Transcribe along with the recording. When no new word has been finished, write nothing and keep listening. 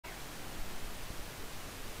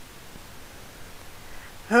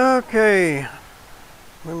Okay,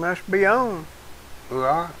 we must be on. We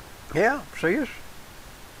are? Yeah, see us?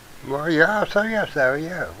 Well, yeah, I see us though,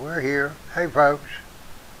 yeah, we're here. Hey folks,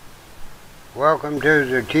 welcome to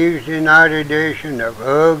the Tuesday night edition of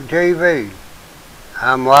UGG TV.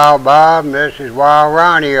 I'm Wild Bob and this is Wild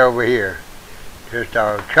Ronnie over here. Just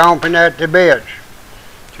chomping at the bits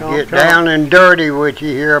to get down and dirty with you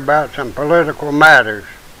here about some political matters.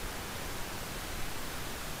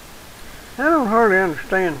 I don't hardly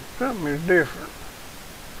understand. Something is different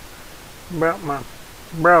about my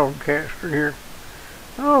broadcaster here.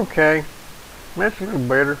 Okay, that's a little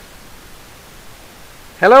better.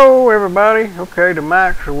 Hello everybody. Okay, the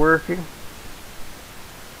mics are working.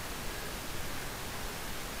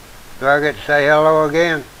 Do I get to say hello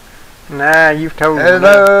again? Nah, you've told me.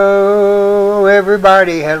 Hello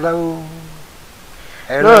everybody, hello.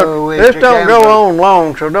 Hello. Look, this don't go on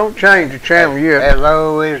long, so don't change the channel yet.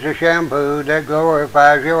 Hello is the shampoo that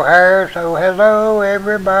glorifies your hair, so hello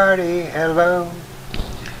everybody, hello.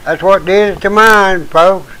 That's what did it to mine,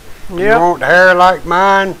 folks. Yep. You want hair like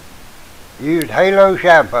mine, use Halo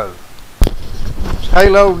shampoo. It's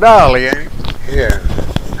Halo Dolly, ain't it? Yeah.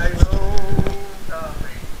 Halo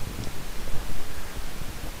Dolly.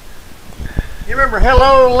 You remember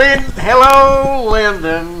Hello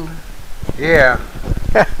Lyndon? Yeah.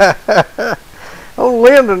 Old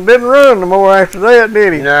Lyndon didn't run no more after that,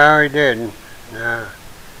 did he? No, he didn't. No.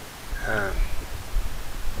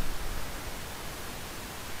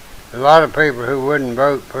 A lot of people who wouldn't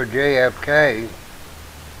vote for JFK.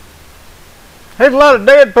 There's a lot of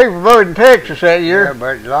dead people voted in Texas that year. Yeah,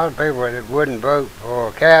 but a lot of people that wouldn't vote for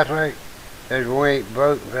a Catholic says we ain't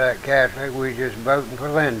voting for that Catholic, we just voting for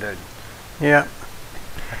Lyndon. Yeah.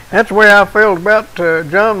 That's the way I felt about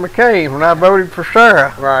John McCain when I voted for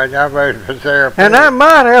Sarah. Right, I voted for Sarah. And I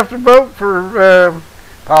might have to vote for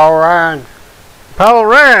Paul Ryan. Paul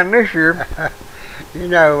Ryan this year. You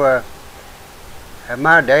know,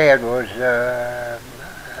 my dad was a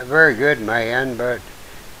very good man, but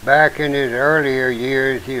back in his earlier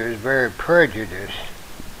years he was very prejudiced.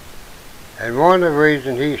 And one of the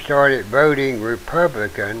reasons he started voting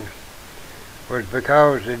Republican was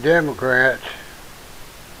because the Democrats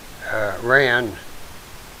ran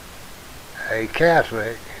a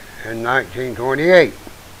Catholic in 1928.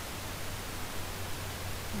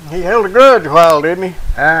 He held a grudge a while, didn't he?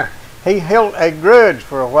 Huh? He held a grudge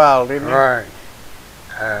for a while, didn't he? Right.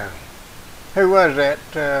 Who was that?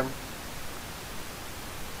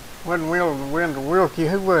 Wasn't Wendell Wilkie?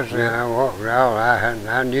 Who was that? No, well,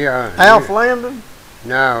 I knew. Alf Landon?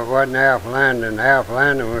 No, it wasn't Alf Landon. Alf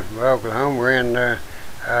Landon was from Oklahoma, ran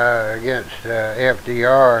against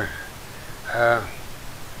FDR. I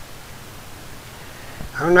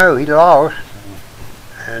don't know, he lost,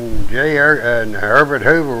 and Herbert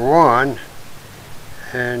Hoover won,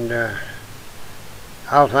 and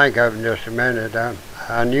I'll think of it in just a minute.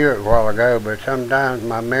 I knew it a while ago, but sometimes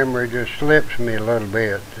my memory just slips me a little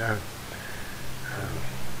bit.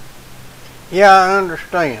 Yeah, I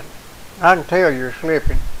understand. I can tell you're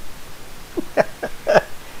slipping.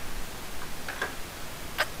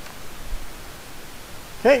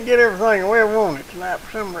 Can't get everything the way I want it tonight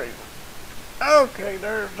for some reason. Okay,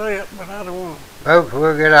 there's that, but I don't want it. Folks,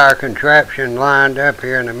 we'll get our contraption lined up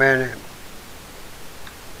here in a minute.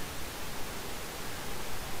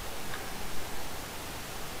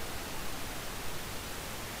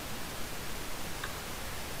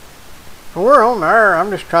 Well, we're on the air.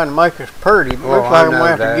 I'm just trying to make us pretty. It looks like I'm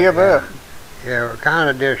going to have to give up. Yeah, it kind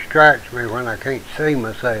of distracts me when I can't see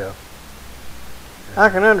myself. I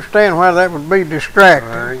can understand why that would be distracting.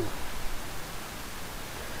 Right.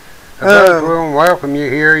 Folks, we'll welcome you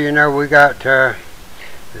here. You know, we got the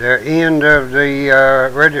end of the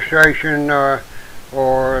registration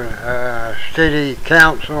for city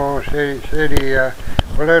council, city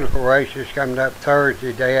political races coming up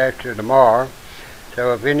Thursday, day after tomorrow.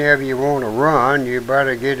 So if any of you want to run, you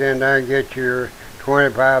better get in there and get your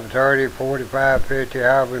 25, 30, 45, 50,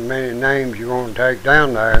 however many names you want to take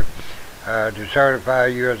down there to certify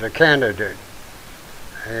you as a candidate.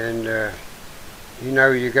 And you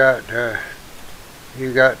know, you got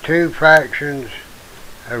two factions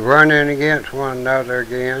running against one another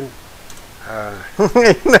again.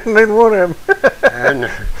 Neither one of them. And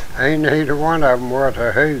ain't neither one of them worth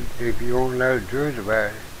a hoot if you want to know the truth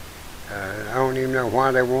about it. I don't even know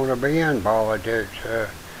why they want to be in politics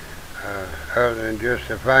other than just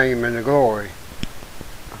the fame and the glory.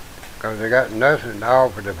 Because they got nothing to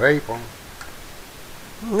offer the people.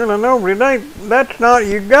 Well, I know, but it ain't, that's not,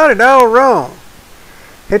 you got it all wrong.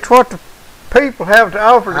 It's what the people have to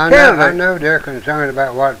offer the candidate. I know they're concerned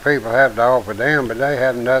about what people have to offer them, but they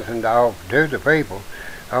have nothing to offer to the people.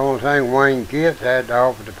 The only thing Wayne Kitts had to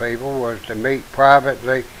offer the people was to meet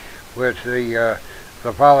privately with the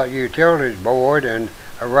Public Utilities Board and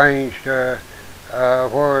arranged where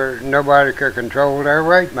nobody could control their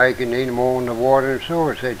rate making anymore in the water and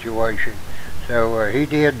sewer situation. So he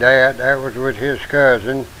did that. That was with his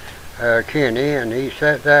cousin Kenny, and he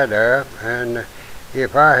set that up. And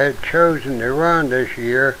if I had chosen to run this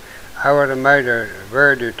year, I would have made a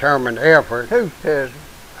very determined effort. Whose cousin?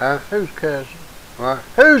 Huh? Whose cousin? What?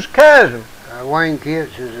 Whose cousin? Wayne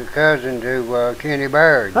Kitts is a cousin to Kenny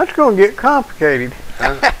Baird. That's going to get complicated.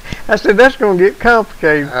 Huh? I said that's going to get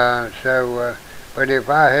complicated. But if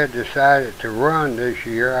I had decided to run this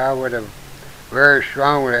year, I would have very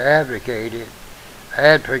strongly advocated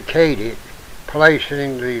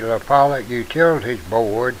placing the Public Utilities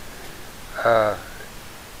Board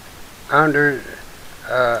under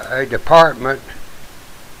a department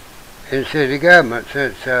in city government,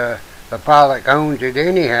 since the public owns it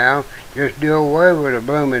anyhow. Just do away with a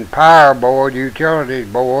blooming power board, utilities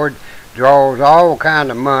board, draws all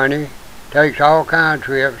kind of money, takes all kind of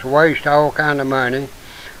trips, wastes all kind of money,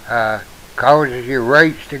 causes your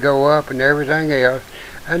rates to go up and everything else,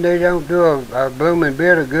 and they don't do a blooming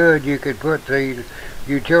bit of good. You could put the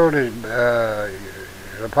utilities,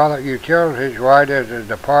 the public utilities right as a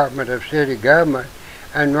department of city government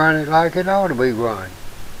and run it like it ought to be run.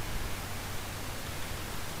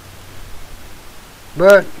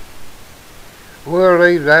 But we'll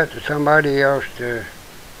leave that to somebody else to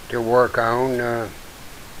work on.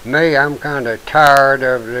 Me, I'm kind of tired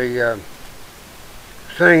of the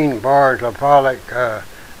scene as far as the public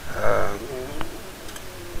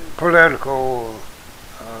political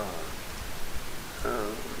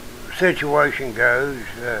situation goes.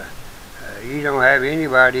 You don't have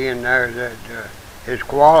anybody in there that is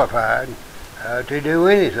qualified to do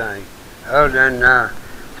anything other than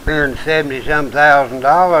spend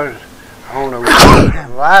 $70,000 on a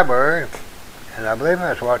library, and I believe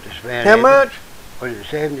that's what they spent. How much? Was it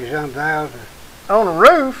 70-something thousand? On a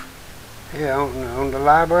roof? Yeah, on the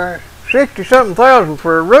library. 60-something thousand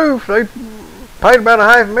for a roof. They paid about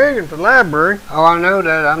 $500,000 for the library. Oh, I know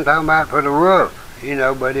that. I'm talking about for the roof, you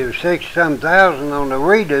know, but it was 60-something thousand on the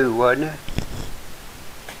redo, wasn't it?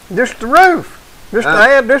 Just the roof. Just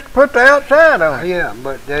to put the outside on. Yeah,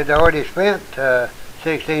 but they'd already spent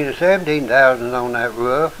 16 or 17,000 on that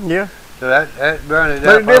roof. Yeah. So that burned it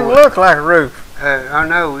up. But it didn't look like a roof. I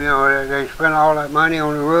know, you know, they spent all that money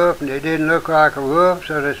on the roof and it didn't look like a roof,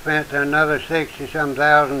 so they spent another $60-some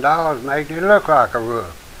thousand making it look like a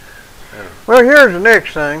roof. Well, here's the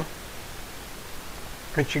next thing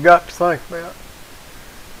that you got to think about.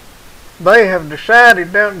 They have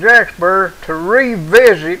decided down in Jacksboro to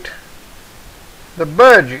revisit the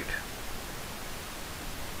budget.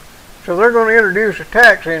 So they're going to introduce a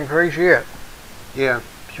tax increase yet. Yeah,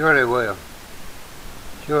 sure they will.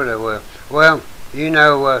 Sure they will. Well, you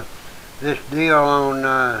know, this deal on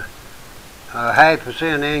a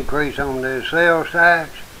 0.5% increase on the sales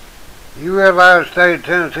tax, you realize the state of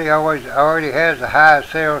Tennessee already has the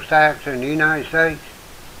highest sales tax in the United States?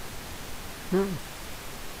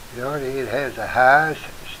 It has the highest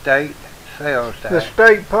state sales tax. The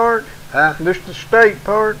state part? Huh? Just the state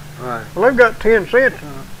part? Right. Well, they've got 10 cents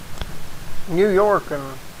in New York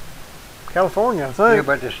and California, I think. Yeah,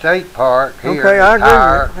 but the state part here okay, is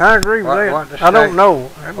higher. I agree with that. I don't know.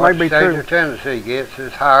 It may be true. What the state of Tennessee gets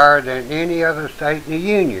is higher than any other state in the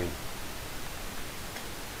Union.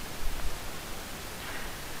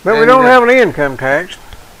 But we don't have an income tax.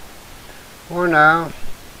 Well, no.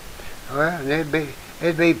 Well,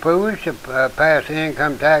 it'd be foolish to pass the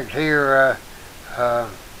income tax here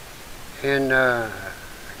in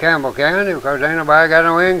Campbell County, because ain't nobody got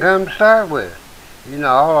no income to start with. You know,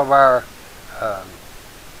 all of our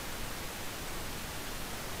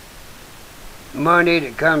money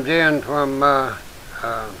that comes in from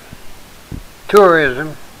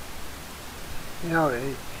tourism, you know,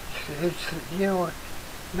 it's you know,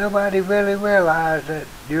 nobody really realized that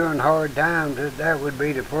during hard times that would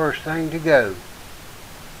be the first thing to go.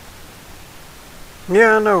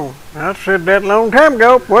 Yeah, I know. I said that a long time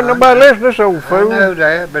ago. Wasn't nobody listening to this old fool. I know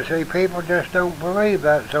that, but see, people just don't believe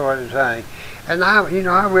that sort of thing. And I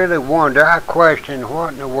really wonder, I question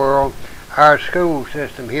what in the world our school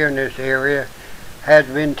system here in this area has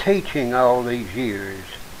been teaching all these years.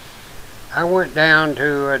 I went down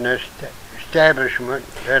to an establishment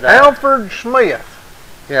that Alfred Smith.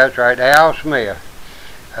 Yeah, that's right, Al Smith.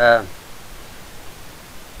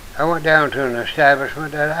 I went down to an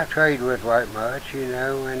establishment that I trade with quite much, you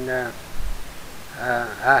know, and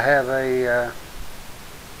I have a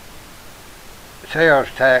sales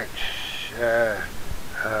tax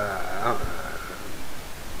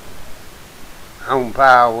on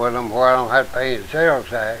file with them where I don't have to pay any sales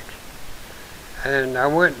tax. And I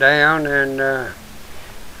went down, and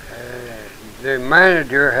the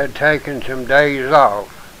manager had taken some days off.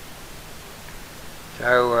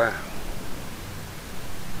 So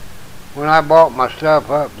when I bought my stuff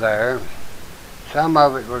up there, some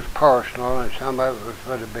of it was personal and some of it was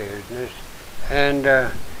for the business. And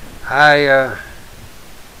I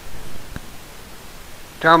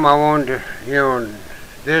told them I wanted to,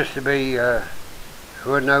 this to be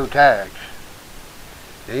with no tax.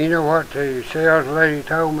 And you know what the sales lady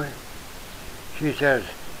told me? She says,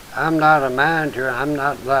 I'm not a manager, I'm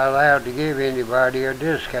not allowed to give anybody a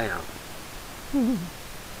discount.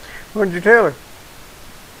 What did you tell her?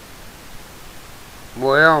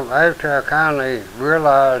 Well, after I kindly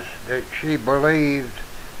realized that she believed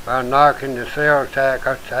by knocking the sales tax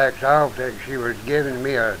off that she was giving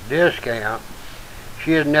me a discount,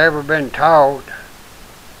 she had never been taught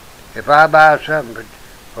if I buy something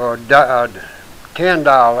for $10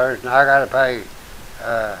 and I got to pay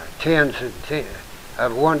 10 cents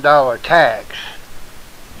of $1 tax,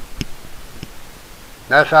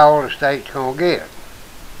 that's all the state's going to get.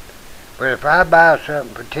 But if I buy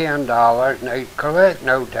something for $10 and they collect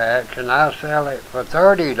no tax and I sell it for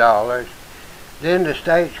 $30, then the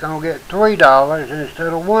state's going to get $3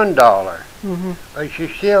 instead of $1. Mm-hmm. But she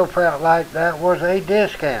still felt like that was a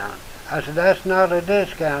discount. I said, that's not a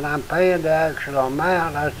discount. I'm paying the actual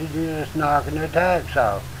amount. I said, you're just knocking the tax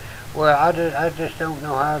off. Well, I just don't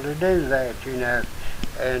know how to do that,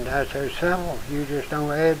 And I said, simple, you just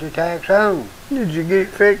don't add the tax on. Did you get it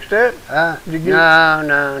fixed up? No.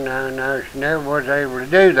 She never was able to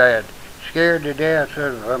do that. Scared to death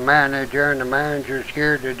of a manager, and the manager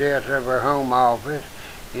scared to death of her home office,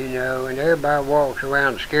 and everybody walks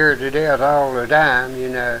around scared to death all the time,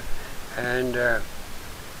 And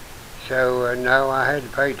so, no, I had to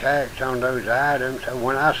pay tax on those items. So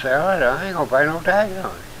when I sell it, I ain't going to pay no tax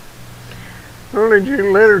on it. Well, did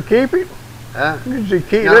you let her keep it? Huh? Did you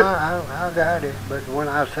keep no, it? I got it, but when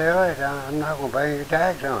I sell it, I'm not going to pay any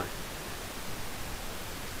tax on it.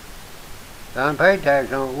 I paid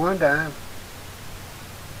tax on it one time.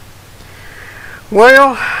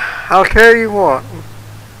 Well, I'll tell you what.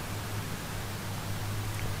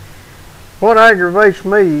 What aggravates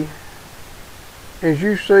me is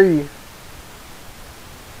you see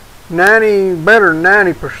better than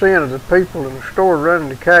 90% of the people in the store running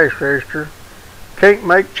the cash register can't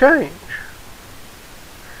make change.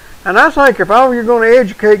 And I think if all you're going to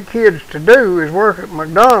educate kids to do is work at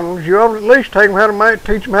McDonald's, you ought to at least teach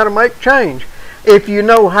them how to make change. If you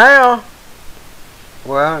know how.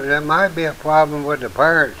 Well, there might be a problem with the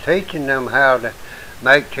parents teaching them how to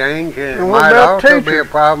make change, and it what might about also teachers? be a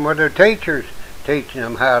problem with the teachers teaching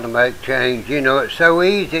them how to make change. It's so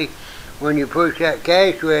easy when you push that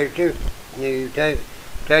cash register, you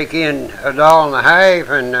take in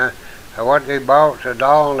 $1.50, and what they bought's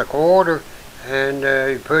 $1.25, and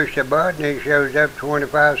you push the button, it shows up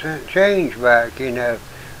 25-cent change back,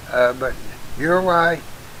 But you're right.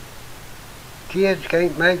 Kids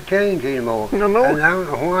can't make change anymore. No. And I don't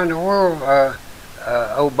know why in the world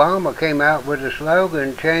Obama came out with the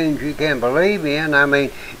slogan, change you can believe in. I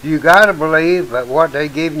mean, you got to believe that what they're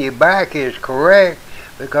giving you back is correct,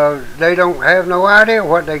 because they don't have no idea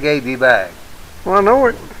what they gave you back. Well, I know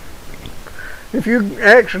it. If you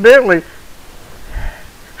accidentally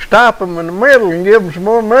stop them in the middle and give them some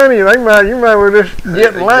more money, you might well just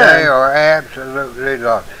get in line. They are absolutely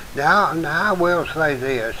lost. Now I will say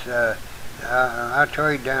this. I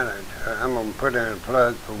trade down I'm going to put in a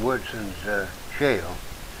plug for Woodson's Shell.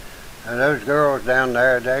 And those girls down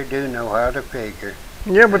there, they do know how to figure.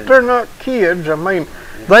 Yeah, but they're not kids. I mean,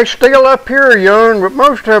 they still up here young, but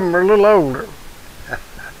most of them are a little older.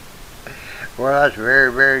 Well, that's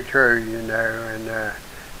very, very true, And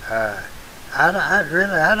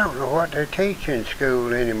I don't know what they teach in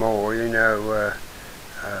school anymore, You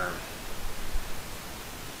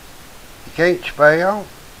can't spell.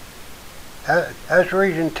 That's the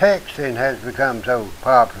reason texting has become so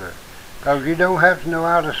popular, because you don't have to know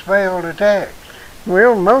how to spell the text.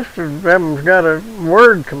 Well, most of them's got a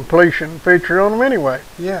word completion feature on them anyway.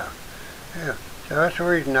 Yeah. So that's the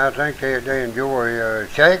reason I think they enjoy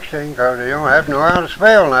texting, because they don't have to know how to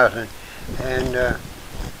spell nothing. And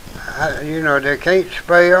they can't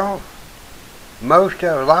spell. A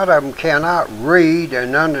lot of them cannot read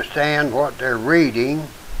and understand what they're reading.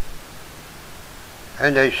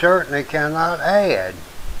 And they certainly cannot add,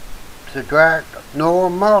 subtract, nor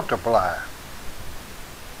multiply.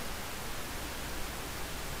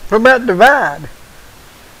 What about divide?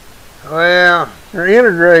 Well, or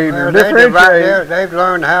integrate or differentiate. They've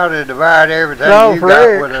learned how to divide everything Solve you for got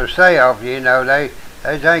X. with a self. You know, they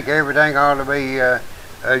think everything ought to be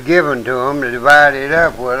given to them to divide it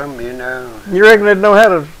up with them. You know. You reckon they know how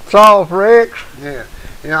to solve for X? Yeah.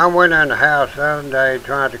 You know, I went in the house the other day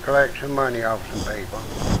trying to collect some money off some people.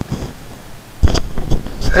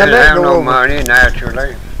 They didn't have no money,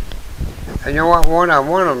 naturally. And you know what? One of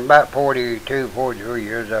them about 42, 43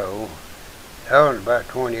 years old. The other one's about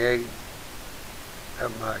 28,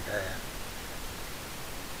 something like that.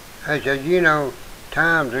 I said, you know,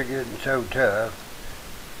 times are getting so tough.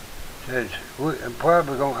 Says, I'm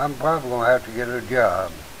probably gonna have to get a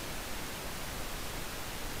job.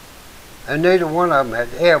 And neither one of them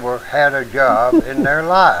had ever had a job in their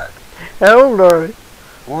lives. How old are they?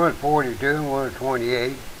 One's 42 and one's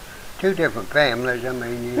 28. Two different families, I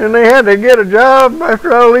mean. You know. And they had to get a job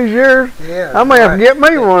after all these years? Yeah. I may have to get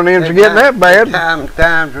me one in to getting that bad.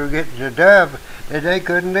 Times were getting so tough that they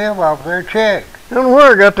couldn't live off their check. I don't know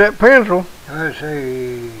where I got that pencil. Let's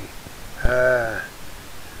see. I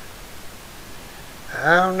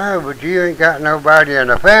don't know, but you ain't got nobody in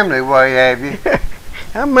the family way, have you?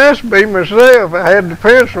 I must be myself. I had the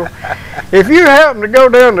pencil. If you happen to go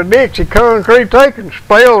down to Dixie Concrete, they can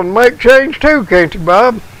spell and make change too, can't you,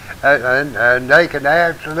 Bob? And they can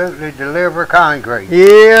absolutely deliver concrete.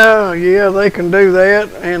 Yeah, they can do that,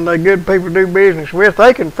 and they're good people to do business with.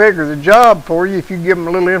 They can figure the job for you if you give them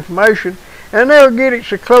a little information, and they'll get it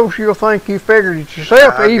so close you'll think you figured it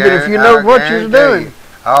yourself, even if you know what you're doing.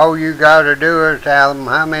 All you got to do is tell them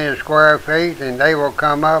how many square feet, and they will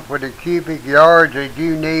come up with the cubic yards that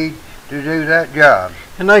you need to do that job.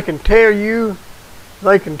 And they can tell you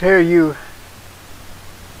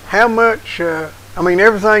how much,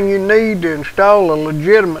 everything you need to install a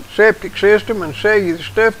legitimate septic system and sell you the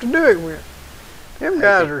stuff to do it with. Them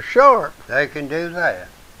guys are sharp. They can do that.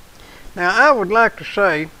 Now, I would like to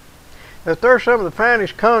say that they're some of the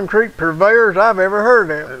finest concrete purveyors I've ever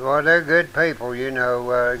heard of. Well, they're good people, you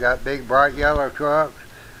know. Got big, bright yellow trucks.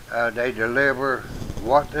 They deliver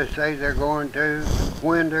what they say they're going to,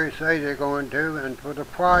 when they say they're going to, and for the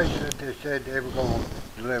price that they said they were going to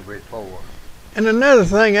deliver it for. And another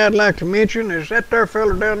thing I'd like to mention is that there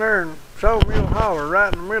fella down there in Sawmill Holler,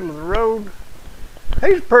 right in the middle of the road.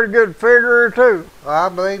 He's a pretty good figurer too. Well, I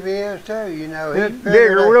believe he is too. You know,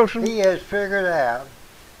 Digger Wilson. He has figured out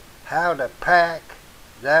how to pack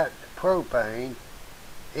that propane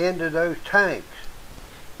into those tanks.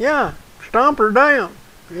 Yeah, stomp her down.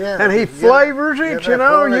 Yeah. And he flavors it, you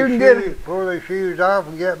know. You can get it. Pull the shoes off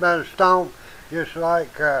and get them to stomp, just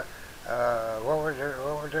like what was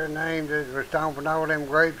her name that was stomping all them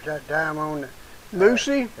grapes that time on the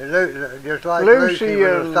Lucy? Just like Lucy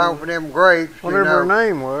was stomping them grapes. Whatever her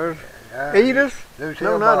name was. Edith? Lucy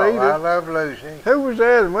no, not Edith. I love Lucy. Who was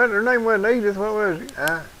that? Her name wasn't Edith. What was it?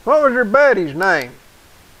 Huh? What was her buddy's name?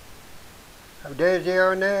 Daisy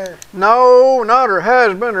Arnett? No, not her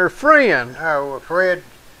husband, her friend. Oh, Fred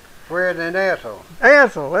and Ethel.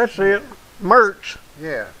 Ethel, that's it. Mertz.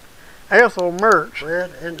 Yeah. Ethel Mertz.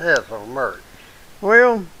 Fred and Ethel Mertz.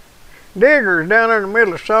 Well, Digger's down there in the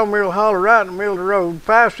middle of Sawmill Holler, right in the middle of the road,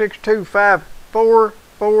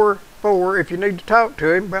 562-5444 if you need to talk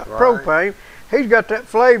to him about propane. He's got that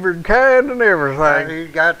flavored kind and everything.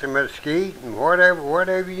 He's got the mesquite and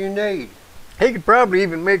whatever you need. He could probably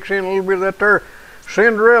even mix in a little bit of that there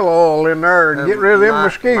Cinderella oil in there and get rid of them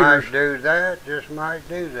mosquitoes. Might do that, just might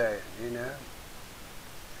do that, you know.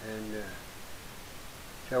 And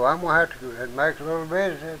so I'm going to have to make a little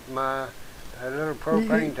visit my little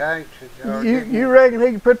propane tanks. You reckon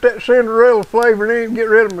he could put that Cinderella flavor in and get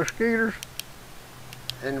rid of mosquitoes?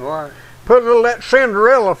 And what? Put a little of that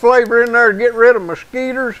Cinderella flavor in there to get rid of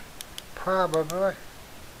mosquitoes? Probably.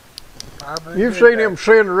 You've seen them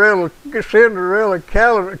Cinderella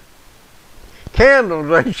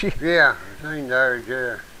candles, ain't you? Yeah, I've seen those,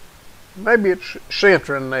 yeah. Maybe it's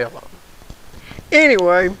Centronella.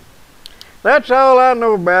 Anyway, that's all I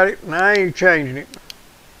know about it, and I ain't changing it.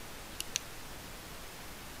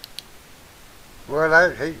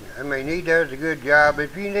 Well, he does a good job.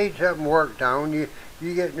 If you need something worked on, you're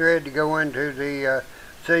getting ready to go into the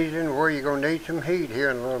season where you're going to need some heat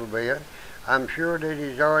here in a little bit. I'm sure that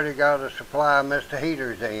he's already got a supply of Mr.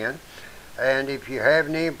 Heaters in. And if you have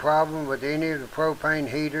any problem with any of the propane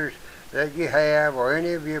heaters that you have or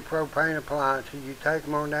any of your propane appliances, you take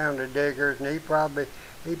them on down to Digger's, and he probably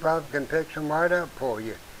can pick some right up for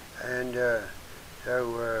you. And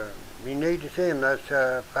so you need to see him. That's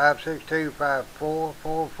 562-5444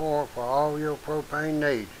 for all your propane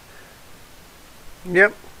needs.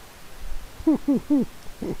 Yep.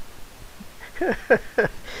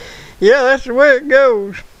 Yeah, that's the way it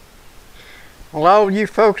goes. Well, all you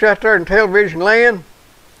folks out there in television land,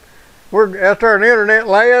 we're out there in internet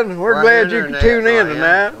land. We're glad you could tune in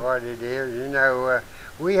tonight. What it is, you know,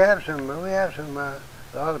 we have some a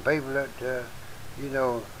lot of people that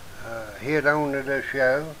hit on to the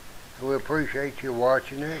show. We appreciate you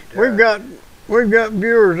watching it. We've got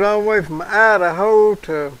viewers all the way from Idaho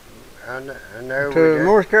to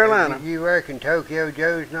North Carolina. You reckon Tokyo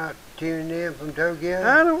Joe's not tuning in from Tokyo?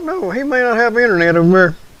 I don't know. He may not have internet over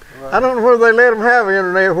there. Right. I don't know whether they let him have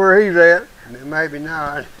internet where he's at. Maybe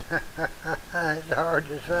not. It's hard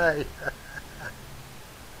to say.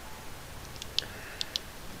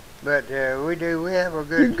 But we have a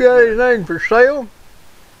good... You got anything for sale?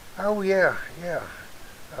 Oh, yeah.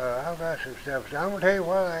 I've got some stuff. I'm going to tell you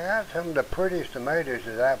what, I got some of the prettiest tomatoes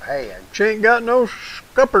that I've had. She ain't got no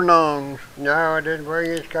scuppernongs. No, I didn't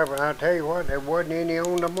bring any scupper. I'll tell you what, there wasn't any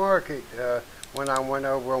on the market when I went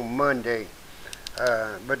over on Monday.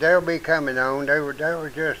 But they'll be coming on. They were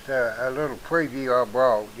just a little preview I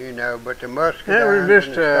brought, you know. But the muscadines and the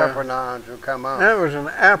scuppernongs will come on. That was an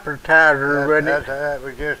appetizer, wasn't it? That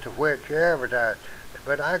was just to whet your appetite.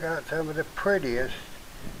 But I got some of the prettiest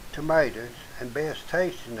tomatoes and best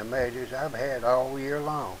tasting tomatoes I've had all year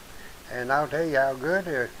long. And I'll tell you how good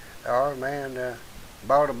they are. Man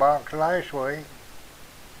bought a box last week.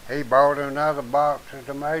 He bought another box of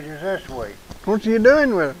tomatoes this week. What are you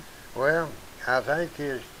doing with them? Well, I think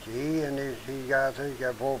he got 4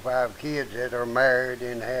 or 5 kids that are married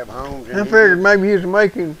and have homes. And I figured maybe he was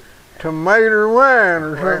making tomato wine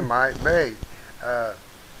or something. Well, it might be.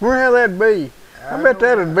 Where how that'd be? I bet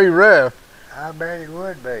that'd be rough. I bet it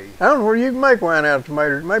would be. I don't know where you can make wine out of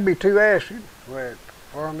tomatoes. It may be too acid. What,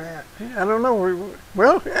 format? I don't know.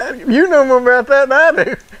 Well, you know more about that than I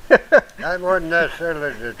do. That wasn't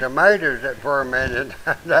necessarily the tomatoes that fermented.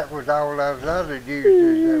 That was all those other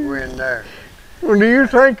juices that were in there. Well, do you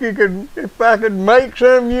think you could, if I could make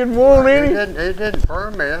some, you'd want any? It didn't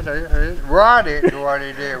ferment. It rotted is what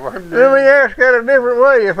it did. Let me ask that a different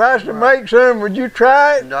way. If I was to make some, would you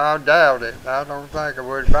try it? No, I doubt it. I don't think I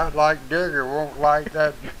would. About like Digger won't light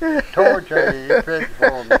that torch you picked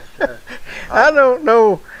for me. So, I don't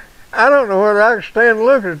know whether I can stand to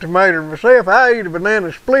look at a tomato myself. I ate a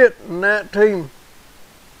banana split in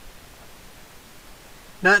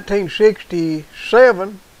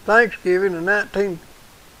 1967. Thanksgiving in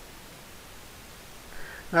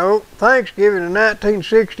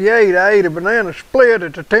 1968, I ate a banana split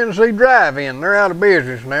at the Tennessee Drive-In. They're out of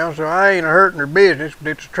business now, so I ain't hurting their business, but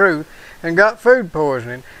it's the truth, and got food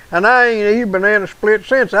poisoning. And I ain't eaten banana split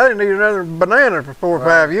since. I didn't eat another banana for 4 or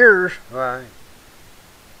 5 years. Right.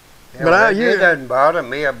 Yeah, but it doesn't bother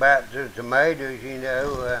me about the tomatoes, you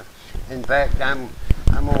know. In fact, I'm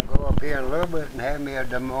gonna go up here in a little bit and have me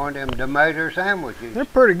one of them tomato sandwiches. They're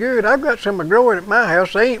pretty good. I've got some growing at my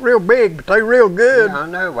house. They ain't real big, but they're real good. Yeah, I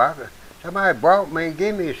know. Somebody brought me and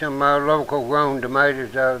gave me some local grown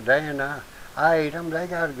tomatoes the other day, and I ate them. They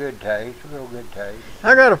got a good taste, real good taste.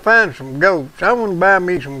 I gotta find some goats. I want to buy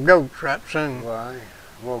me some goats right soon. Right.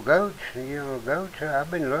 Well, goats.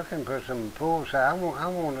 I've been looking for some full size. I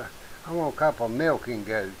want a couple of milking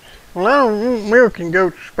goats. Well, I don't want milking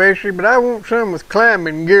goats especially, but I want some with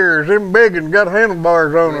climbing gears. Them big and got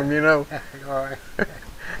handlebars on them, you know. Right.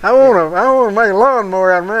 I want to make a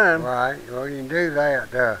lawnmower out of mine. Right. Well, you can do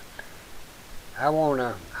that. I want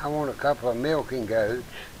a couple of milking goats,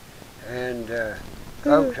 and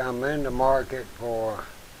folks, I'm in the market for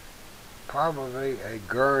probably a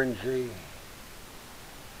Guernsey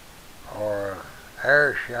or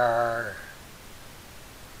Ayrshire.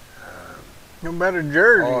 No about a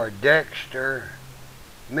Jersey. Or Dexter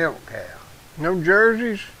milk cow. No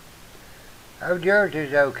Jerseys? Oh,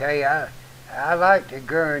 Jersey's okay. I like the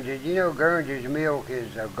Guernseys. You know, Guernsey's milk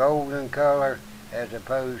is a golden color as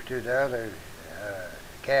opposed to the other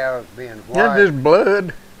cows being white. That's just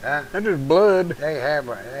blood. Huh? That's just blood. They have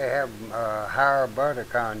higher butter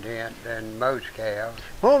content than most cows.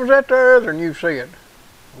 What was that the other one you said?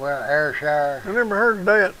 Well, Ayrshire. I never heard of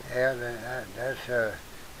that. Yeah, that's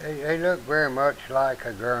They look very much like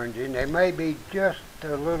a Guernsey, and they may be just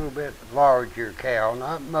a little bit larger cow,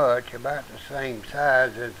 not much, about the same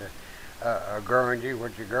size as a Guernsey,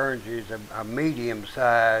 which a Guernsey is a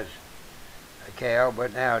medium-sized cow,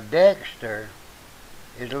 but now Dexter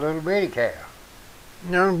is a little bitty cow.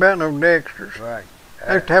 No, about no Dexters. Right.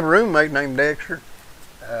 I used to have a roommate named Dexter.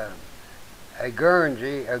 A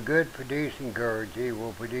Guernsey, a good producing Guernsey,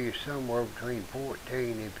 will produce somewhere between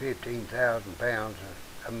 14 and 15,000 pounds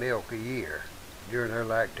of milk a year during her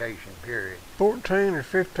lactation period. 14 or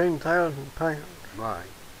 15,000 pounds. Right.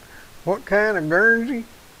 What kind of Guernsey?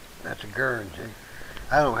 That's a Guernsey.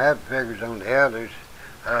 I don't have figures on the others,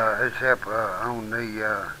 except on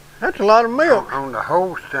the That's a lot of milk. on the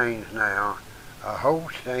Holsteins now. A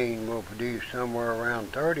Holstein will produce somewhere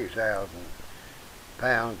around 30,000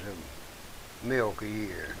 pounds of milk a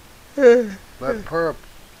year. But per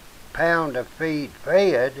pound of feed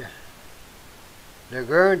fed, the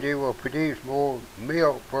Guernsey will produce more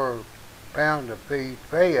milk per pound of feed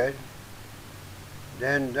fed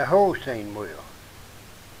than the Holstein will.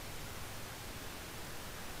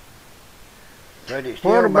 But it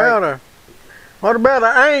still what about a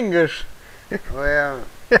Angus? Well,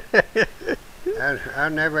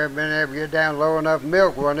 I've never been able to get down low enough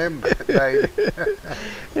milk on them babies.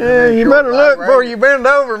 Yeah, you better look before you bend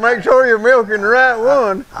over and make sure you're milking the right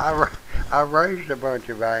one. I raised a bunch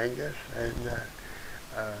of Angus and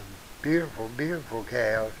beautiful, beautiful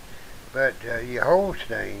cows. But your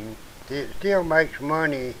Holstein, it still makes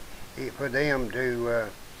money for them to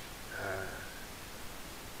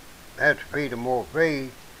have to feed them more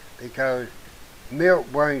feed because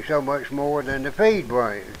milk brings so much more than the feed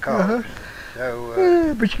costs.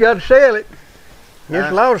 So, but you got to sell it.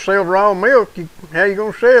 There's a lot of sell raw milk. How you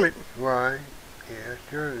gonna sell it? Right. Yeah, that's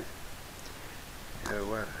true.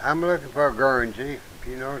 So I'm looking for a Guernsey. If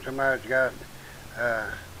you know somebody's got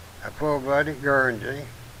a full-blooded Guernsey.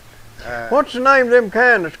 What's the name of them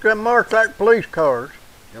kind that's got marked like police cars?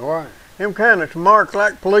 The what? Them kind that's marked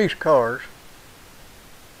like police cars.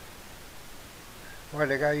 What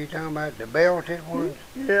they got you talking about? The belted ones?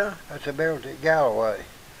 Yeah. That's a belted Galloway.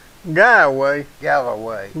 Galloway.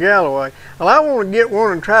 Galloway. Well, I want to get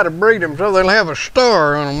one and try to breed them so they'll have a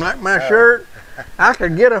star on them like my shirt. I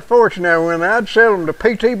could get a fortune out of them. I'd sell them to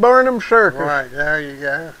P.T. Barnum Circus. Right, there you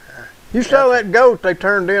go. You saw that goat they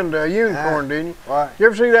turned into a unicorn, didn't you? What? You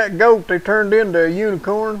ever see that goat they turned into a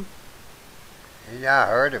unicorn? Yeah, I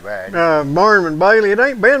heard about it. Barnum and Bailey. It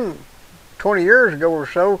ain't been 20 years ago or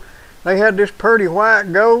so. They had this pretty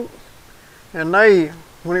white goat, and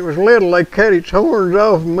when it was little, they cut its horns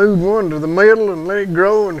off and moved one to the middle and let it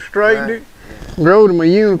grow and straightened it. Growed them a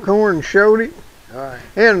unicorn and showed it. Right.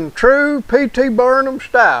 In true P.T. Barnum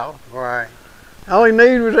style. Right. All he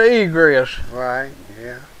needed was an egress. Right,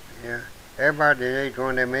 yeah. Everybody needs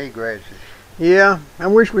one of them egresses. Yeah, I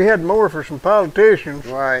wish we had more for some politicians.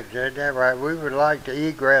 Right, that's right. We would like to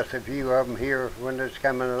egress a few of them here when this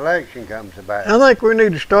coming election comes about. I think we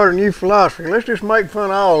need to start a new philosophy. Let's just make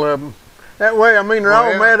fun of all of them. That way, I mean, they're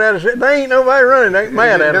all mad at us. They ain't nobody running. They ain't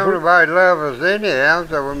mad at us. Nobody loves us anyhow,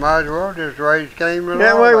 so we might as well just raise Cain along.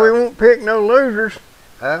 That way, we won't pick no losers.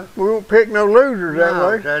 Huh? We won't pick no losers that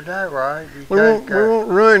way. That's that right. We won't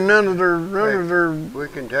ruin none of their we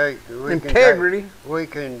can take integrity. We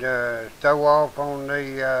can throw off on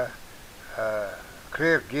the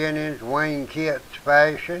Cliff Jennings, Wayne Kitts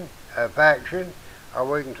faction, or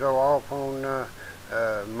we can throw off on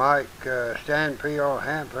Mike Stanfield,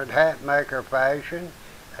 Hanford Hatmaker fashion,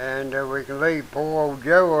 and we can leave poor old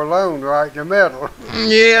Joe alone right in the middle.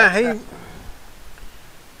 Yeah,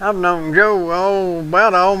 I've known Joe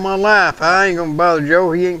about all my life. I ain't gonna bother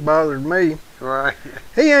Joe. He ain't bothered me. Right.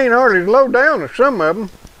 He ain't hardly as low down as some of them.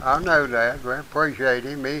 I know that. I appreciate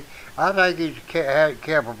him. I think he's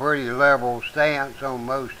kept a pretty level stance on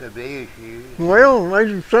most of the issues. Well,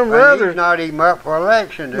 some of the others. He's not even up for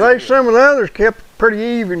election. Some of the others kept a pretty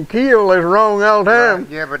even keel. They's wrong all the time. Right,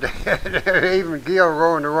 yeah, but they're even keel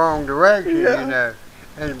going the wrong direction, you know.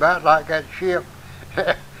 And it's about like that ship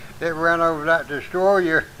that ran over that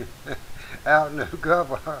destroyer out in the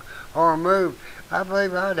Gulf of Hormuz. I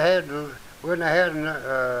believe wouldn't have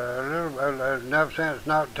had enough sense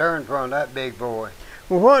not to turn from that big boy.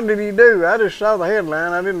 Well, what did he do? I just saw the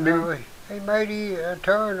headline. I didn't do. He made a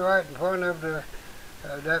turn right in front of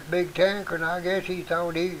that big tanker, and I guess he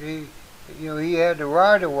thought he had the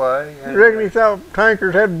right of way. You reckon he thought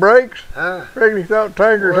tankers had brakes? Huh? Reckon he thought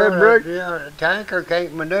tankers had brakes? Yeah, the tanker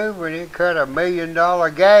can't maneuver, and it cut $1 million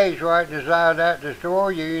gauge right inside that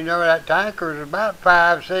destroyer. You know, that tanker is about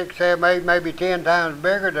 5, 6, 7, 8, maybe 10 times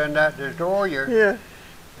bigger than that destroyer. Yeah.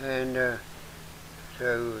 And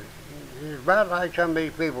so it's about like some of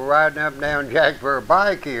these people riding up and down Jack for a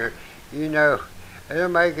bike here. You know, they're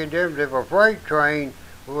making difference if a freight train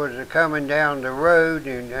was coming down the road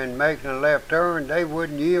and making a left turn, they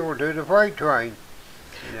wouldn't yield to the freight train.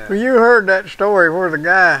 You know. Well, you heard that story where the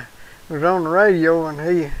guy was on the radio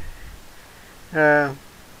and the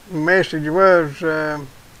message was he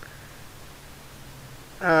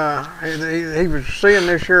was seeing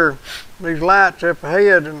these lights up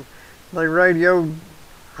ahead, and they radioed,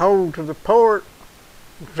 "Hold to the port."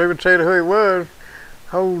 They would say to who it was,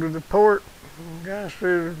 "Hold to the port." And the guy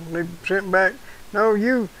said, they sent back, "No,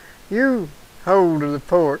 you hold to the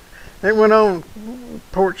port." It went on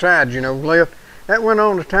port side, left. that went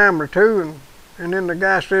on a time or two, and then the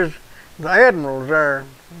guy says, the admiral's there,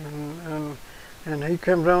 and he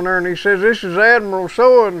comes on there and he says, this is Admiral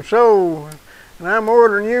so-and-so, and I'm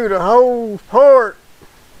ordering you to hold port.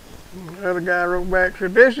 And the other guy wrote back,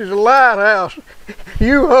 said, this is a lighthouse,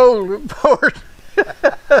 you hold the port.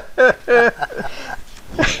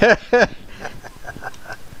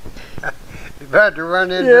 You about to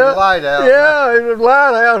run into the lighthouse. Yeah, it's a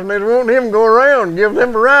lighthouse, and they want him to go around and give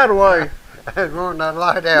them the right of way. They want that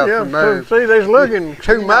lighthouse to move. So, see, they's looking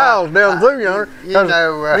 2 miles down through yonder. You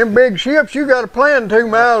know, them big ships, you got to plan 2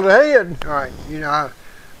 miles ahead. Right. You know,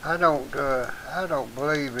 I don't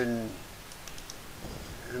believe in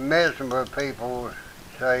messing with people,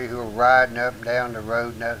 say, who are riding up and down the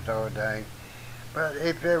road and that sort of thing. But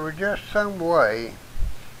if there were just some way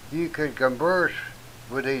you could converse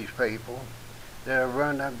with these people that are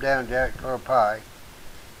running up and down Jack Claw Pike,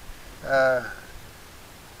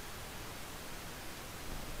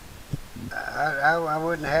 I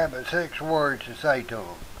wouldn't have but 6 words to say to them.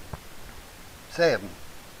 7.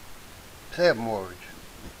 7 words.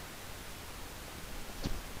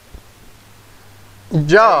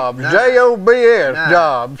 Jobs, Nine. J-O-B-S, 9.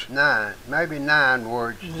 jobs. 9, maybe 9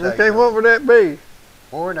 words to say. Okay, what would that be?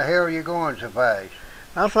 Where in the hell are you going so fast?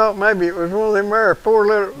 I thought maybe it was one of them there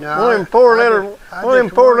 4-letter, No, one of them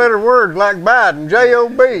 4-letter words like Biden,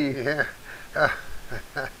 J-O-B. Yeah.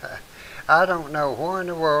 I don't know where in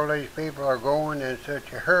the world these people are going in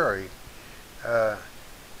such a hurry.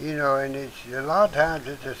 You know, and it's a lot of times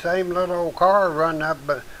it's the same little old car running up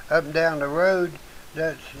and down the road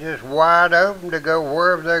that's just wide open to go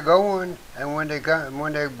wherever they're going, and when they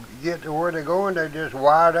get to where they're going, they're just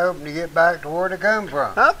wide open to get back to where they come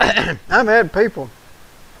from. I've had people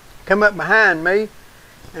come up behind me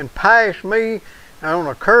and pass me on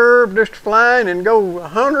a curve just flying and go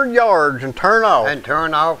 100 yards and turn off. And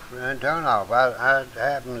turn off. That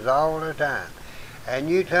happens all the time. And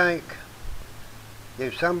you think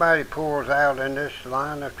if somebody pulls out in this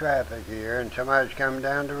line of traffic here and somebody's coming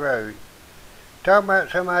down the road, talk about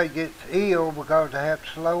somebody gets ill because they have to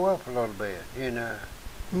slow up a little bit, you know.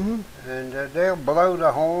 Mm-hmm. And they'll blow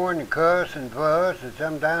the horn and cuss and fuss, and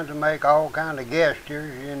sometimes they make all kind of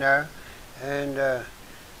gestures, you know. And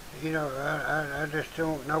you know, I just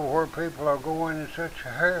don't know where people are going in such a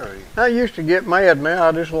hurry. I used to get mad. Now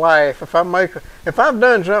I just laugh. If I've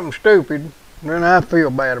done something stupid, then I feel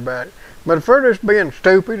bad about it. But if they're just being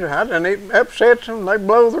stupid, and it upsets them, they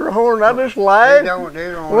blow their horn, I just laugh. They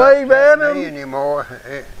don't wave at upset me them anymore.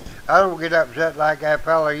 I don't get upset like that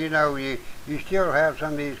fella. You know, you still have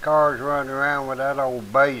some of these cars running around with that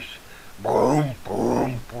old bass, boom,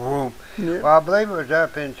 boom, boom. Yeah. Well, I believe it was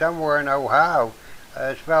up in somewhere in Ohio.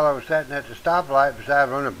 This fellow was sitting at the stoplight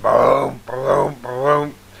beside one and boom, boom,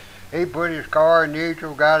 boom. He put his car in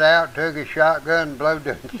neutral, got out, took his shotgun, and blew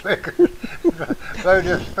the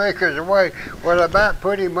speakers away. Well, about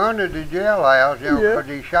put him under the jailhouse, you know, because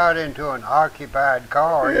he shot into an occupied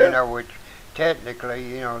car, you know, which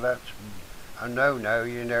technically, you know, that's a no-no,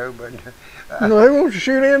 you know, but... no, he wants to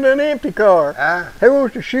shoot into an empty car. He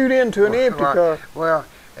wants to shoot into an empty car. Well,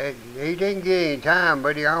 he didn't get any time,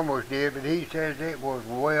 but he almost did, but he says it was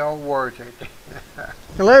well worth it.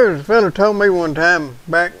 Well, there was a fellow told me one time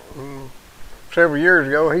back several years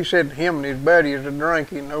ago, he said him and his buddies were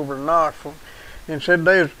drinking over in Knoxville, and said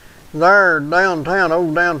they was there downtown,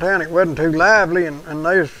 old downtown, it wasn't too lively, and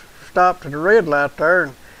they was stopped at the red light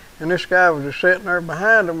there, and this guy was just sitting there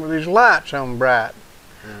behind them with his lights on bright.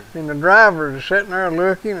 And the driver was sitting there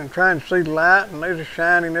looking and trying to see the light, and they was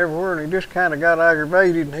shining everywhere, and he just kind of got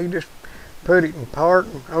aggravated, and he just put it in park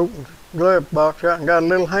and opened the glove box out and got a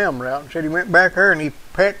little hammer out, and said he went back there and he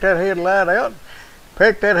pecked that headlight out,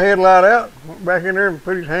 went back in there and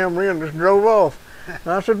put his hammer in and just drove off.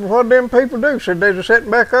 And I said, well, what them people do? Said they just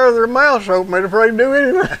sitting back there with their mouths open, they're afraid to do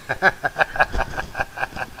anything.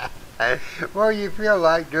 Well, you feel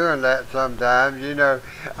like doing that sometimes, you know.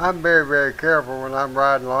 I'm very, very careful when I'm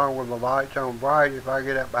riding along with the lights on bright. If I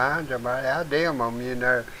get up behind somebody, I dim them, you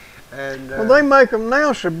know. And well, they make them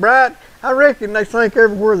now so bright. I reckon they think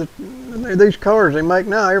everywhere these cars they make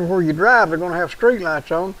now, everywhere you drive, they're going to have street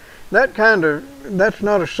lights on. That's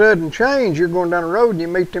not a sudden change. You're going down the road and you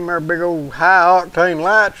meet them there big old high octane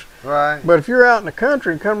lights. Right. But if you're out in the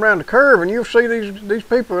country and come around the curve and you'll see these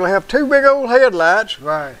people will have 2 big old headlights,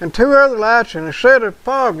 right, and 2 other lights and a set of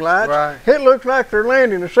fog lights. Right. It looks like they're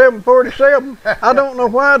landing a 747. I don't know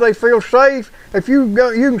why they feel safe. If you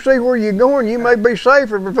can see where you're going, you may be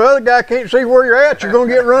safer. But if the other guy can't see where you're at, you're going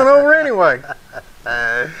to get run over anyway.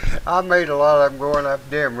 I meet a lot of them going up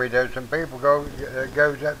Demery. There's some people goes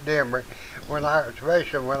up Demery.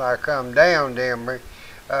 Especially when I come down Demery,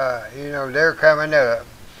 You know, they're coming up.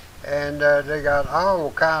 And they got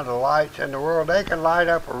all kinds of lights in the world. They can light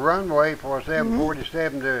up a runway for a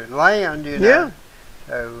 747 to land, you know. Yeah.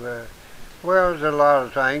 So, well, there's a lot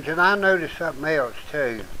of things. And I noticed something else,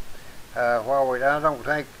 too. I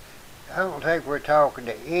don't think we're talking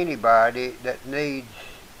to anybody that needs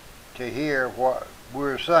to hear what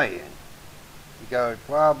we're saying. Because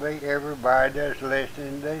probably everybody that's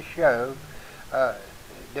listening to this show,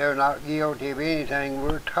 they're not guilty of anything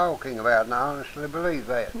we're talking about, and I honestly believe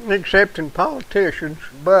that. Excepting politicians.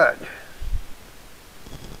 But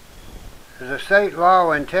there's a state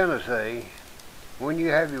law in Tennessee, when you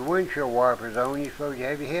have your windshield wipers on, you're supposed to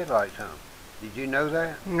have your headlights on. Did you know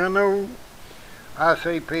that? I know. I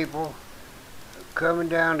see people coming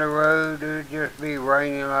down the road, it'll just be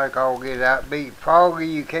raining like all get out, be foggy,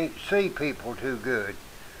 you can't see people too good,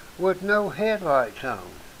 with no headlights on.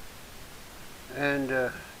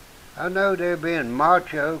 And I know they're being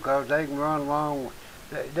macho because they can run along.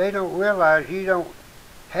 They don't realize you don't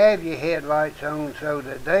have your headlights on so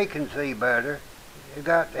that they can see better. You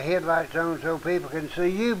got the headlights on so people can see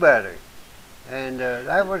you better. And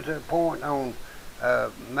that was the point on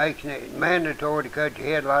making it mandatory to cut your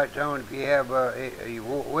headlights on if you have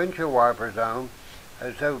your windshield wipers on,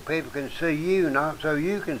 so people can see you, not so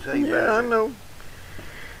you can see better. Yeah, I know.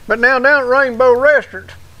 But now down at Rainbow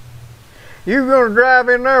Restaurant, you're going to drive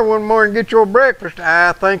in there one morning and get your breakfast.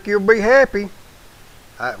 I think you'll be happy.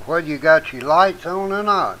 Whether you got your lights on or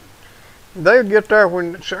not. They'll get there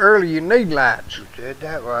when it's early you need lights. You said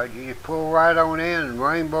that right. You just pull right on in and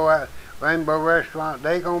Rainbow Restaurant,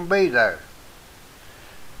 they going to be there.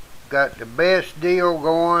 Got the best deal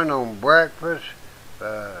going on breakfast.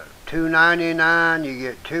 $2.99. You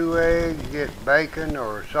get 2 eggs, you get bacon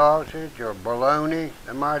or sausage or bologna.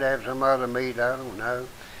 They might have some other meat, I don't know.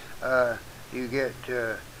 You get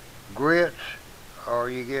grits, or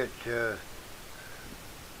you get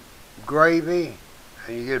gravy,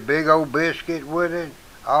 and you get a big old biscuit with it,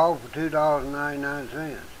 all for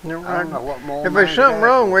 $2.99. No, I don't know what more. If there's something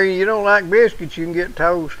wrong with you don't like biscuits, you can get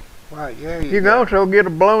toast. Right, yeah. You can also get a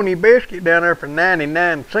bologna biscuit down there for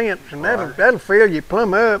 99 cents, and that'll fill you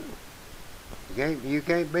plumb up. You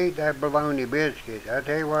can't beat that bologna biscuit. I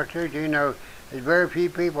tell you what, too, you know, there's very few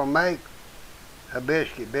people make a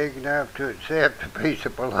biscuit big enough to accept a piece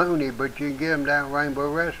of bologna, but you can get them down at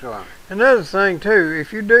Rainbow Restaurant. Another thing too,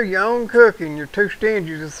 if you do your own cooking, you're too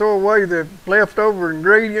stingy to throw away the leftover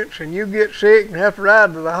ingredients and you get sick and have to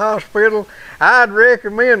ride to the hospital, I'd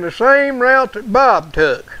recommend the same route that Bob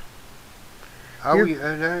took. Oh,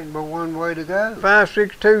 there ain't but one way to go.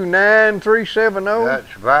 562-9370.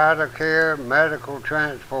 That's VitaCare Medical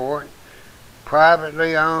Transport,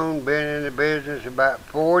 privately owned, been in the business about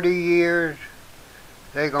 40 years.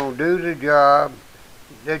 They're going to do the job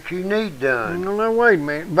that you need done. No, wait a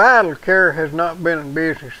minute. VitaCare has not been in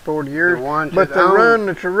business 40 years, but the run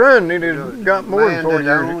that's run it has got more than 40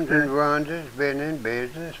 years. The man that owns and runs it has been in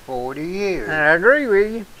business 40 years. I agree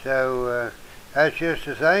with you. So that's just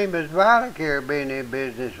the same as VitaCare being in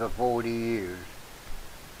business for 40 years.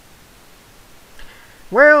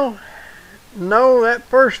 Well, no, that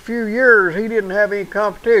first few years he didn't have any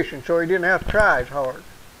competition, so he didn't have to try as hard.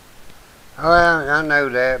 Well, I know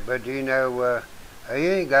that, but you know, he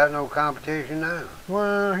ain't got no competition now.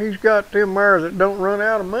 Well, he's got them there that don't run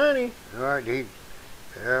out of money. Right,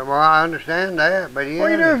 well, I understand that, but he What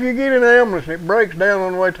do you do if you get in an ambulance and it breaks down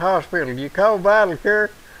on the way to the hospital? Do you call VitaCare?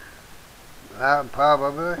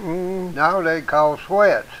 Probably. No, they call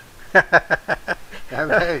sweats.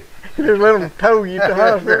 Just let them tow you to the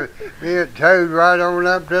hospital. Get towed right on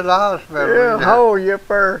up to the hospital. Yeah, haul you up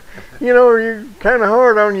there. You know, you're kind of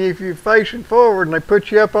hard on you if you're facing forward and they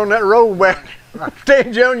put you up on that rollback.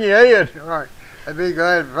 Stand you on your head. Right. I'd be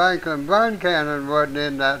glad Franklin Bun Cannon wasn't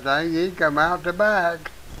in that thing. He'd come out the back.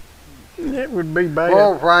 It would be bad.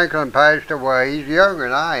 Poor Franklin passed away. He's younger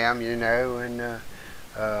than I am, you know, and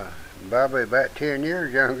probably about 10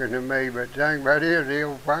 years younger than me. But the thing about it is, the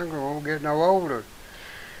old Franklin won't get no older.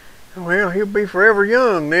 Well, he'll be forever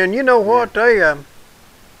young then. You know what? There's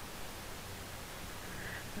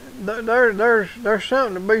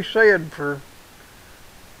something to be said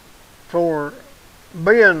for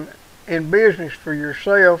being in business for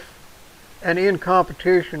yourself and in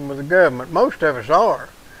competition with the government. Most of us are.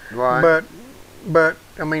 Right. But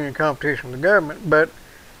I mean in competition with the government. But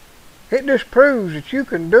it just proves that you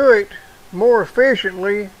can do it more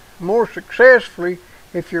efficiently, more successfully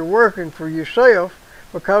if you're working for yourself,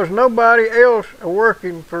 because nobody else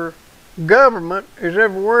working for government is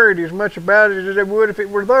ever worried as much about it as they would if it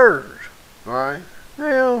were theirs. Right.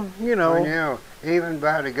 Well, you know. Well, you know, even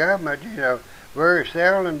by the government, you know, very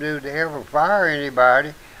seldom do they ever fire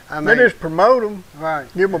anybody. I They mean, just promote them, right.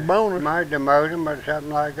 give them a bonus. Might demote them or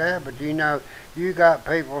something like that, but you know, you got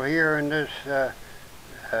people here in this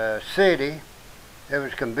city that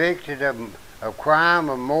was convicted of crime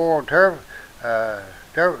of moral turpitude.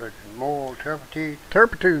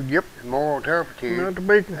 Turpitude, yep. Moral turpitude. Not to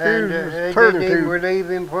be confused And with they didn't even turpitude. relieve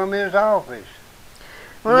him from his office.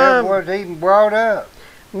 Well, Never was even brought up.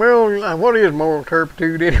 Well, what is moral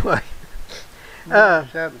turpitude anyway?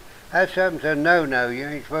 That's something to no you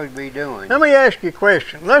ain't supposed to be doing. Let me ask you a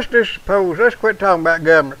question. Let's quit talking about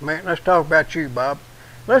government, man. Let's talk about you, Bob.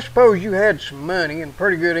 Let's suppose you had some money and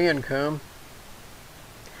pretty good income,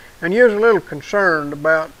 and you was a little concerned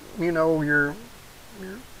about, your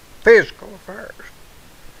physical affairs.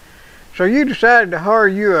 So you decided to hire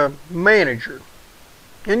you a manager.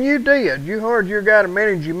 And you did. You hired your guy to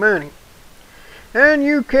manage your money. And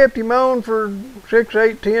you kept him on for 6,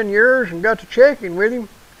 8, 10 years and got to checking with him.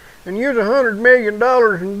 And you was $100 million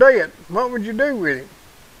in debt. What would you do with him?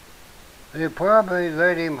 They'd probably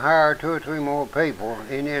let him hire 2 or 3 more people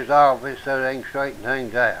in his office so they can straighten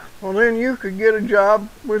things out. Well, then you could get a job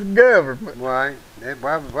with government. Right. They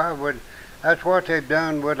probably would. That's what they've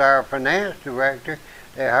done with our finance director.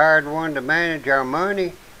 They hired one to manage our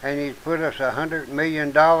money, and he's put us $100 million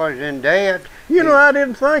in debt. I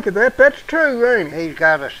didn't think of that. That's true, ain't it? He's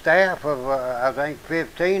got a staff of, I think,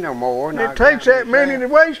 15 or more. It takes that many to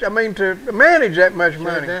manage that much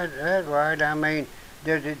money. That's right. I mean,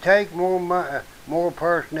 does it take more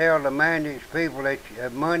personnel to manage people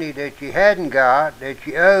money that you hadn't got, that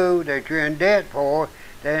you owe, that you're in debt for,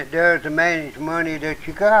 than it does to manage money that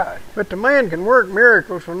you got? But the man can work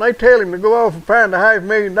miracles. When they tell him to go off and find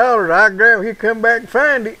 $500,000, I grab, he'll come back and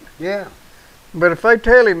find it. Yeah. But if they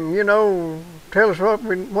tell him, tell us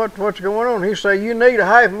what's going on, he'll say, you need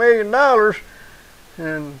 $500,000,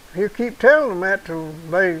 and he'll keep telling them that till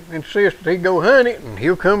they insist that he go hunt it, and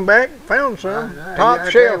he'll come back and found some top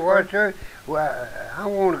shelf. Well, I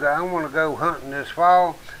want to go hunting this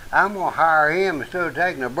fall. I'm going to hire him instead of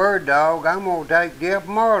taking a bird dog. I'm going to take Jeff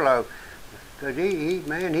Marlowe, because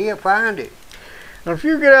he'll find it. Now, if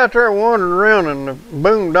you get out there wandering around in the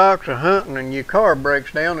boondocks of hunting and your car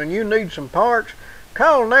breaks down and you need some parts,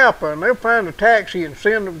 call Napa and they'll find a taxi and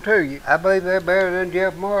send them to you. I believe they're better than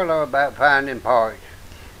Jeff Marlowe about finding parts.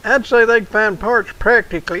 I'd say they'd find parts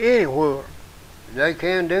practically anywhere. They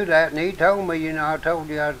can do that, and he told me, I told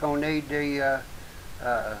you I was going to need the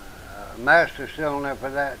master cylinder for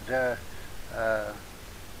that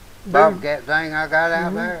bobcat thing I got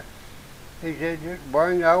out there. He said, just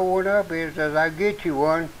bring the old one up. He says, I'll get you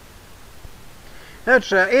one.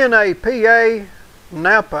 That's NAPA,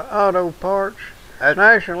 Napa Auto Parts. That's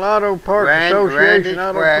National Auto Parts Association.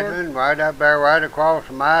 Auto Parts. Right up there, right across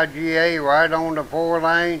from IGA, right on the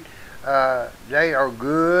 4-lane. They are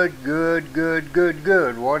good.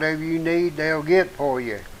 Whatever you need, they'll get for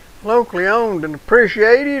you. Locally owned and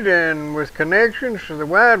appreciated, and with connections to the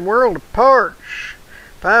wide world of parts.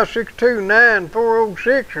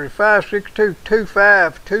 562-9406 or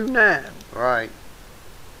 562-2529. Right.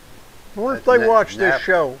 I wonder if they watch this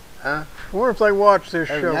show. Huh? I wonder if they watch this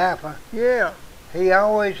show. Napa? Yeah. He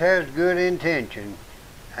always has good intention,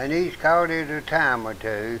 and he's caught it a time or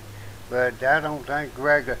two, but I don't think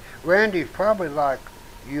regular. Randy's probably like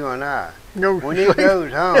you and I. When he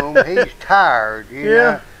goes home, he's tired, you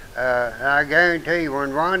know. And I guarantee you,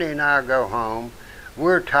 when Ronnie and I go home,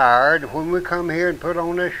 we're tired. When we come here and put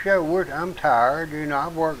on this show, I'm tired.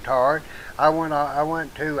 I've worked hard. I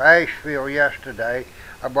went to Asheville yesterday.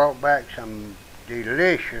 I brought back some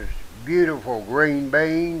delicious, beautiful green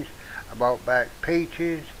beans. I brought back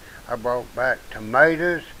peaches. I brought back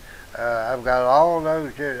tomatoes. I've got all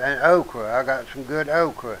those, and okra. I got some good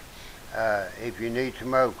okra, if you need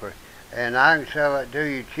some okra. And I can sell it to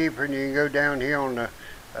you cheaper than you can go down here on the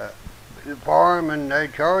farm, and they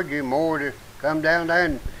charge you more to come down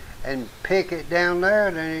there and pick it down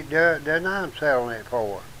there than I'm selling it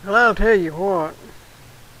for. Well, I'll tell you what.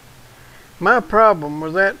 My problem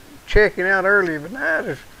with that checking out early of the night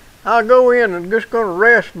is I'll go in and just going to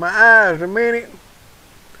rest my eyes a minute,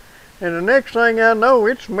 and the next thing I know,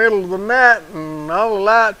 it's the middle of the night and all the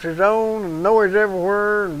lights is on and noise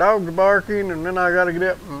everywhere and dogs barking, and then I got to get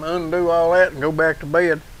up and undo all that and go back to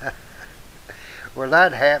bed. Well,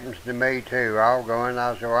 that happens to me too. I'll go in,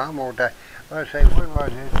 I'll say, well, I'm going to, let's see, when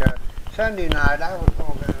was it? Sunday night, I was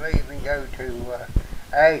going to leave and go to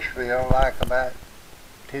Asheville like about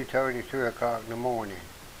 2:30, 3 o'clock in the morning.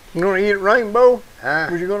 You going to eat at Rainbow? Huh?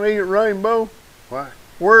 Was you going to eat at Rainbow? What?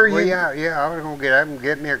 Where are you? Yeah, I was going to get up and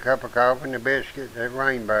get me a cup of coffee and a biscuit at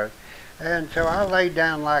Rainbow. And so I laid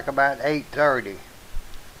down like about 8:30.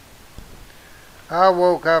 I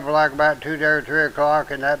woke up like about 2 or 3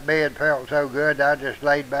 o'clock, and that bed felt so good, I just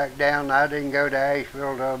laid back down. I didn't go to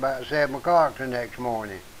Asheville till about 7 o'clock the next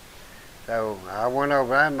morning. So I went over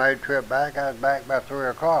there and made a trip back. I was back by 3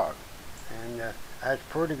 o'clock. And that's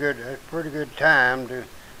pretty good. That's pretty good time to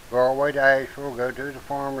go all the way to Asheville, go to the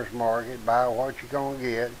farmer's market, buy what you're going to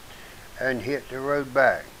get, and hit the road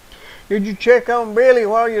back. Did you check on Billy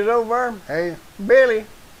while you was over there? Hey? Billy?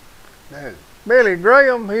 No. Billy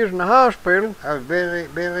Graham, he was in the hospital. Oh, Billy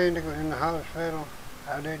in the hospital?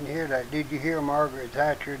 I didn't hear that. Did you hear Margaret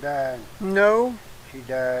Thatcher died? No. She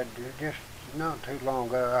died just not too long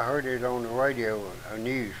ago. I heard it on the radio, a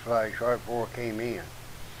news flash right before I came in.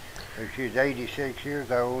 She's 86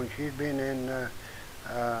 years old, and she's been in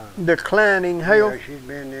declining health.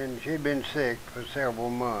 Yeah, she'd been sick for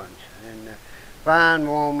several months. And fine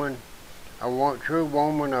woman, a true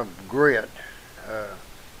woman of grit.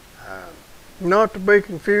 Not to be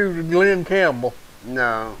confused with Glenn Campbell.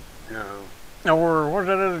 No. Or what's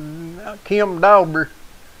that other? Kim Dauber.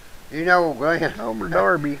 You know Glenn.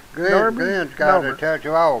 Darby. Glenn's got a touch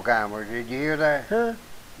of Alzheimer's. Did you hear that? Huh?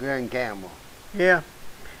 Glenn Campbell. Yeah.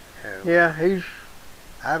 Yeah, he's...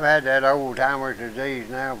 I've had that old-timer's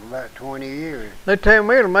disease now for about 20 years. They tell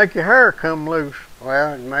me it'll make your hair come loose.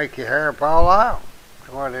 Well, it'll make your hair fall out.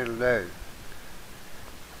 That's what it'll do.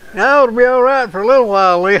 Now it'll be all right for a little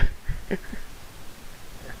while, then.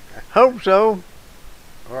 Hope so.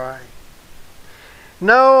 Right.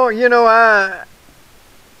 No, you know, I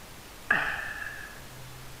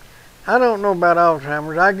don't know about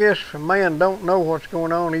Alzheimer's. I guess if a man don't know what's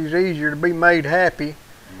going on, he's easier to be made happy.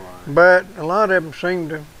 Right. But a lot of them seem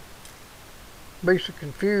to be so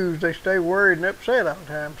confused, they stay worried and upset all the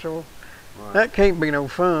time. So Right. that can't be no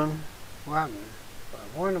fun. Well,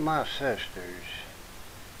 one of my sisters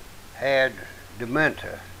had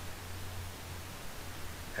dementia.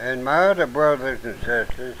 And my other brothers and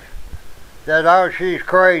sisters said, oh, she's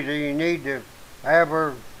crazy, you need to have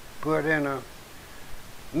her put in a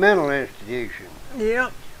mental institution. Yeah.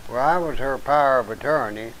 Well, I was her power of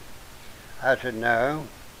attorney. I said, no.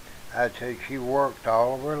 I said, she worked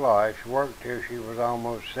all of her life. She worked till she was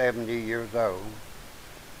almost 70 years old.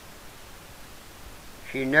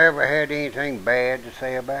 She never had anything bad to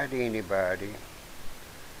say about anybody.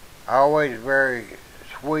 Always very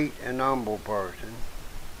sweet and humble person.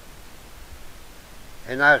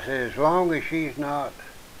 And I said, as long as she's not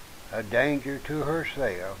a danger to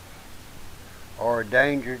herself or a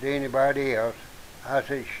danger to anybody else, I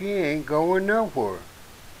said, she ain't going nowhere.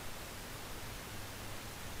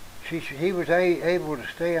 He was able to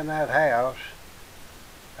stay in that house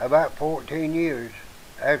about 14 years.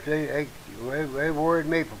 After they worried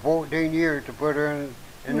me for 14 years to put her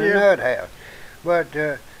in the nut house. But,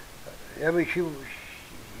 I mean, she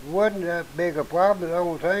wasn't that big a problem. The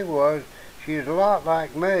only thing was, she's a lot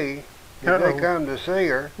like me. If they come to see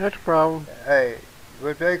her, that's a problem. Hey,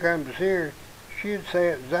 if they come to see her, she'd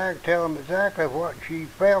say tell them exactly what she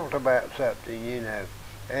felt about something, you know.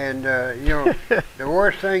 And, you know, the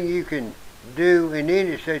worst thing you can do in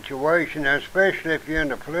any situation, especially if you're in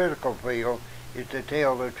the political field, is to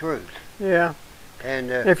tell the truth. Yeah. And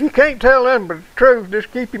if you can't tell them but the truth,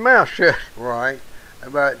 just keep your mouth shut. Right.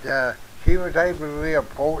 But she was able to live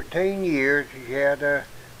 14 years. She had a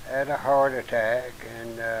heart attack,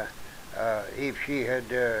 and if she had,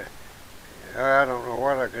 I don't know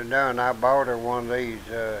what I could have done. I bought her one of these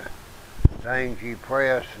things you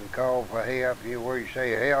press and call for help. Where you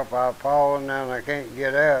say help, I've fallen and I can't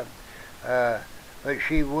get up. But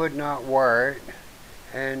she would not wear it,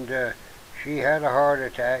 and she had a heart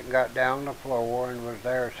attack and got down on the floor and was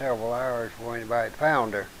there several hours before anybody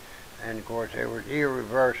found her. And of course there was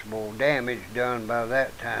irreversible damage done by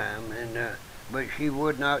that time. And but she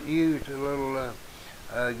would not use the little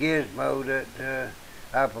gizmo that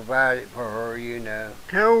I provided for her, you know.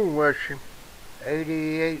 How old was she?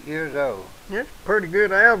 88 years old. That's a pretty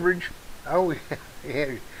good average. Oh,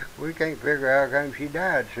 yeah. We can't figure out how come she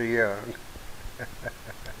died so young.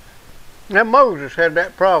 Now Moses had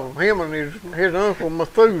that problem. Him and his uncle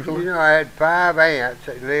Methuselah. You know, I had 5 aunts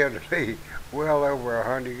that lived to be well over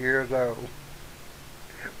 100 years old.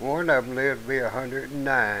 One of them lived to be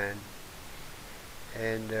 109.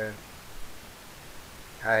 And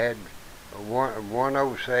I had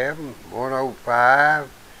 107,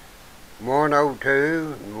 105,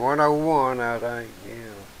 102, and 101, I think, you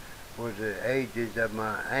know, was the ages of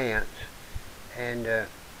my aunts. And,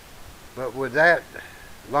 but with that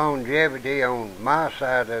longevity on my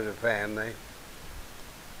side of the family,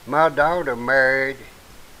 my daughter married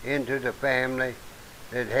into the family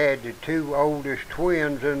that had the 2 oldest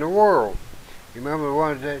twins in the world. You remember the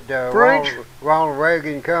ones that French? Ronald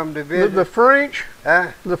Reagan come to visit? The French?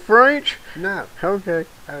 Huh? The French? No. Okay.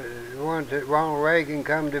 The ones that Ronald Reagan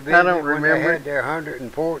come to visit I don't remember. When they had their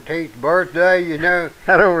 114th birthday, you know.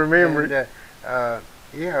 I don't remember and, it. I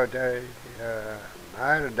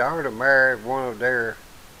had a daughter married one of their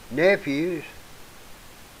nephews,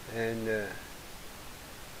 and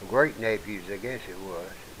great nephews, I guess it was,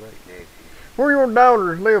 great nephews. Where your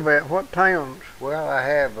daughters live at? What towns? Well, I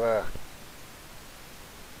have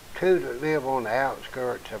two that live on the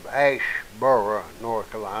outskirts of Asheboro, North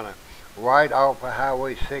Carolina, right off of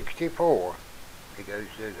Highway 64. It goes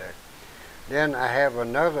through there. Then I have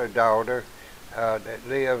another daughter that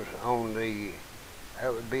lives on the,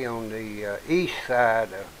 that would be on the east side.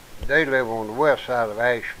 They live on the west side of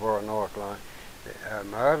Asheboro, North Carolina.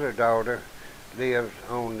 My other daughter lives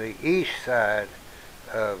on the east side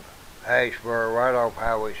of Asheboro, right off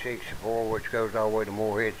Highway 64, which goes all the way to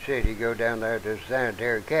Morehead City. Go down there to the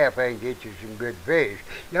Sanitary Cafe and get you some good fish.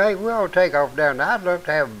 Hey, we'll take off down there. I'd love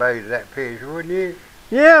to have a bait of that fish, wouldn't you?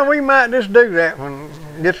 Yeah, we might just do that when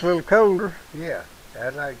it gets a little colder. Yeah,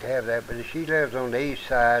 I'd like to have that. But she lives on the east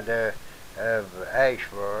side of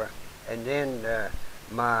Asheboro. And then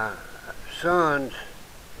my son's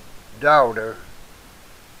daughter,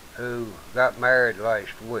 who got married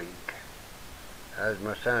last week, that was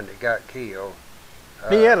my son that got killed.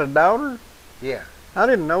 He had a daughter? Yeah. I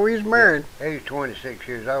didn't know he was married. Yeah. He was 26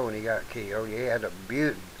 years old when he got killed. He had a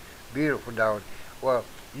beautiful daughter. Well,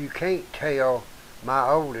 you can't tell my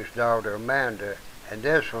oldest daughter, Amanda, and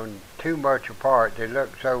this one too much apart. They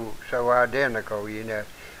look so identical, you know.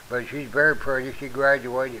 But she's very pretty. She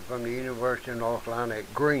graduated from the University of North Carolina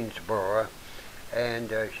at Greensboro,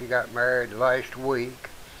 and she got married last week.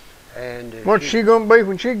 And what's she gonna be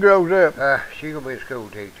when she grows up? She's gonna be a school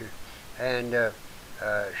teacher, and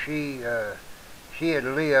she had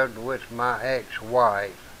lived with my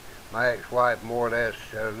ex-wife. My ex-wife more or less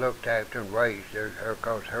looked after and raised her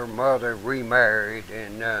because her mother remarried,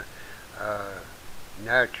 and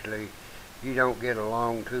naturally you don't get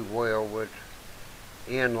along too well with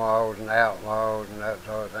in-laws and outlaws and that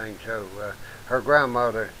sort of thing. So her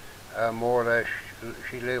grandmother, more or less,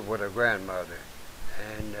 she lived with her grandmother.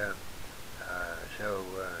 And so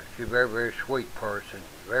she's a very, very sweet person,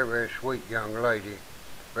 very, very sweet young lady,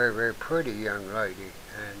 very, very pretty young lady.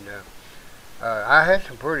 And I had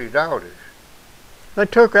some pretty daughters. They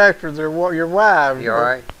took after your wives. You all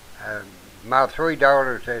right? My three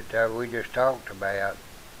daughters that we just talked about,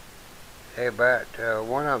 they're about,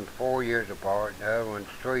 one of them's 4 years apart, the other one's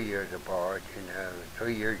 3 years apart, and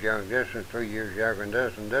 3 years younger. This one's 3 years younger than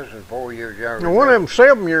this one. This one's 4 years younger. Now, one of them's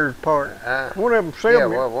 7 years apart. One of them's 7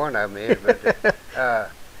 years. Yeah, well, one of them is, but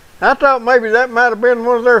I thought maybe that might have been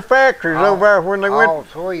one of their factories over there when they went. All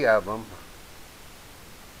three of them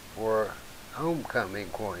were homecoming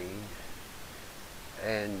queens,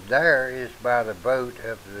 and there is by the vote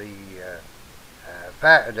of the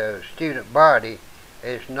student body.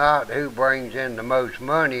 It's not who brings in the most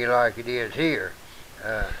money like it is here.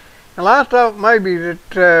 Well, I thought maybe that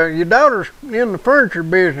your daughter's in the furniture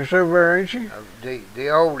business over there, ain't she? The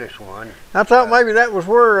oldest one. I thought maybe that was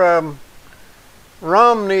where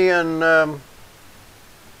Romney and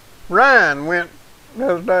Ryan went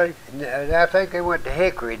the other day. I think they went to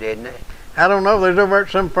Hickory, didn't they? I don't know. There's over at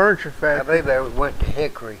some furniture I factory. believe they went to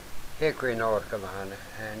Hickory, North Carolina.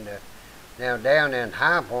 And now down in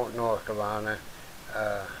High Point, North Carolina,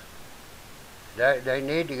 they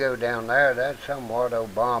need to go down there. That's somewhat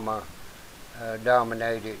Obama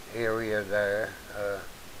dominated area there.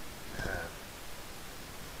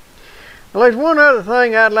 Well, there's one other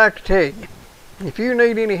thing I'd like to tell you. If you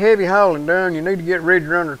need any heavy hauling done, you need to get Ridge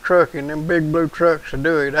Runner Trucking, them big blue trucks to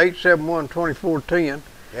do it. 871-2410.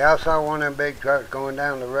 Yeah, I saw one of them big trucks going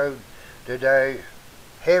down the road today,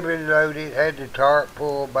 heavily loaded, had the tarp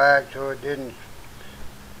pulled back so it didn't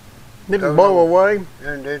blow away.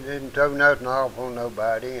 And it didn't throw nothing off on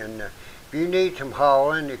nobody. And if you need some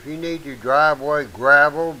hauling, if you need your driveway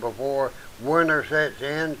gravel before winter sets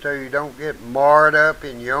in so you don't get marred up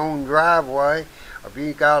in your own driveway, if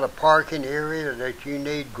you got a parking area that you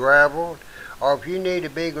need graveled, or if you need a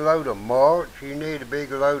big load of mulch, you need a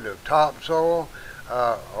big load of topsoil,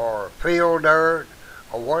 or field dirt,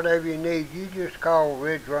 or whatever you need, you just call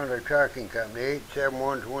Ridge Runner Trucking Company,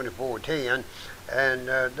 871-2410, and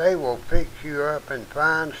they will fix you up in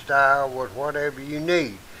fine style with whatever you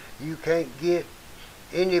need. You can't get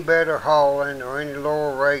any better hauling or any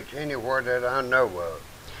lower rates anywhere that I know of.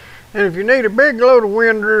 And if you need a big load of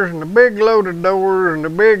windows and a big load of doors and a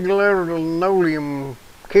big load of linoleum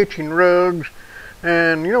kitchen rugs,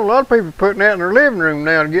 and you know a lot of people are putting that in their living room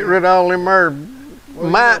now to get rid of all them there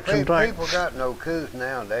mats and things. People got no couth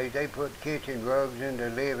nowadays. They put kitchen rugs in the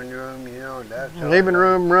living room, you know. That's living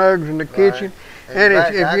room rugs in the kitchen. And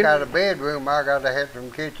if I got a bedroom, I got to have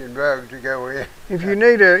some kitchen rugs to go in. If you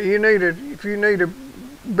need a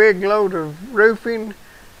big load of roofing,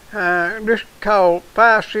 just call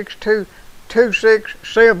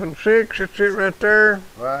 562-2676. That's it right there.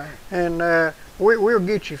 Right. And we'll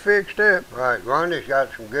get you fixed up. Right. Ronnie's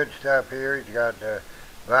got some good stuff here. He's got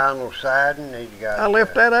vinyl siding. He's got. I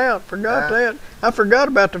left that out. Forgot that. I forgot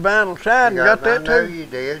about the vinyl siding. Got that too. I know you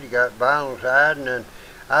did. You got vinyl siding, and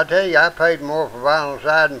I tell you, I paid more for vinyl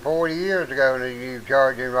siding 40 years ago than you're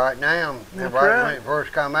charging right now. That's right. Right. When it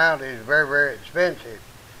first come out, it was very, very expensive.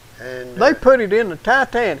 And they put it in the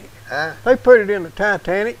Titanic. Huh? They put it in the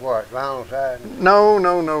Titanic. What, vinyl siding? No,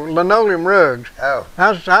 linoleum rugs. Oh.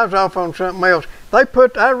 I was off on something else. I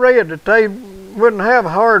read that they wouldn't have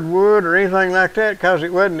hardwood or anything like that because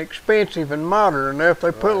it wasn't expensive and modern enough.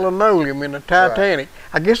 They put linoleum in the Titanic.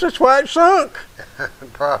 Right. I guess that's why it sunk.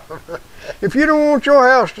 Probably. If you don't want your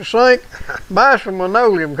house to sink, buy some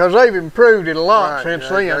linoleum because they've improved it a lot since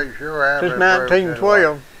then. They sure have since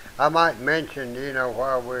 1912. I might mention, you know,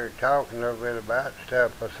 while we're talking a little bit about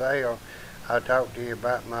stuff for sale, I talked to you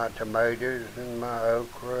about my tomatoes and my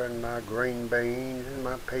okra and my green beans and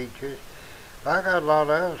my peaches. I got a lot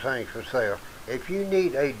of other things for sale. If you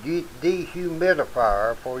need a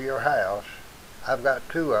dehumidifier for your house, I've got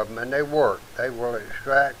 2 of them and they work. They will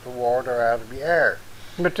extract the water out of your air.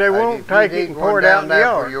 But they won't take it and pour it out in the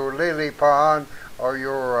yard. For your lily pond or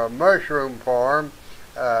your mushroom farm,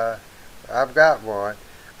 I've got one.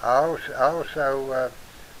 I also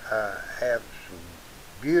have some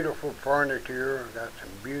beautiful furniture. I've got some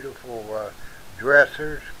beautiful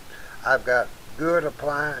dressers. I've got good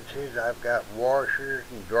appliances. I've got washers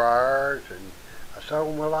and dryers, and I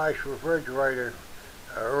sold my last refrigerator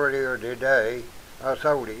earlier today. I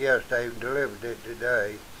sold it yesterday, delivered it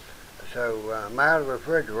today. So I'm out of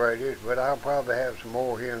refrigerators, but I'll probably have some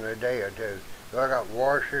more here in a day or two. So I got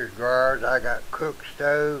washers, dryers, I got cook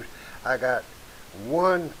stoves, I got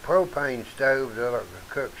 1 propane stove,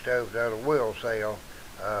 cook stove that I will sell.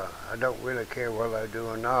 I don't really care whether I do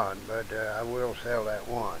or not, but I will sell that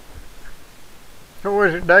one. What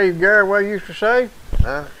was it Dave Garraway used to say?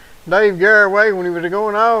 Huh? Dave Garraway, when he was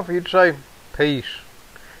going off, he'd say, peace.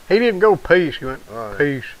 He didn't go peace, he went,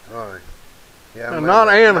 peace. Right. Yeah, not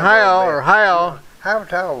Ann Howe or Howe. How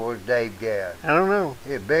tall was Dave Garraway? I don't know.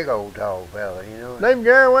 He's a big old tall fella, you know. Dave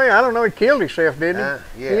Garraway, I don't know, he killed himself, didn't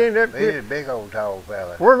he? Yeah, he's a big old tall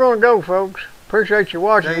fella. We're going to go, folks. Appreciate you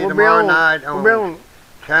watching. See you tomorrow night on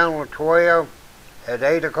Channel 12 at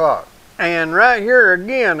 8 o'clock. And right here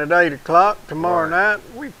again at 8 o'clock tomorrow night.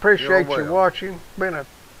 We appreciate you watching. Been a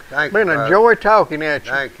joy talking at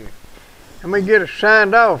you. Thank you. Let me get us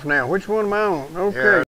signed off now. Which one am I on? Okay. Yeah.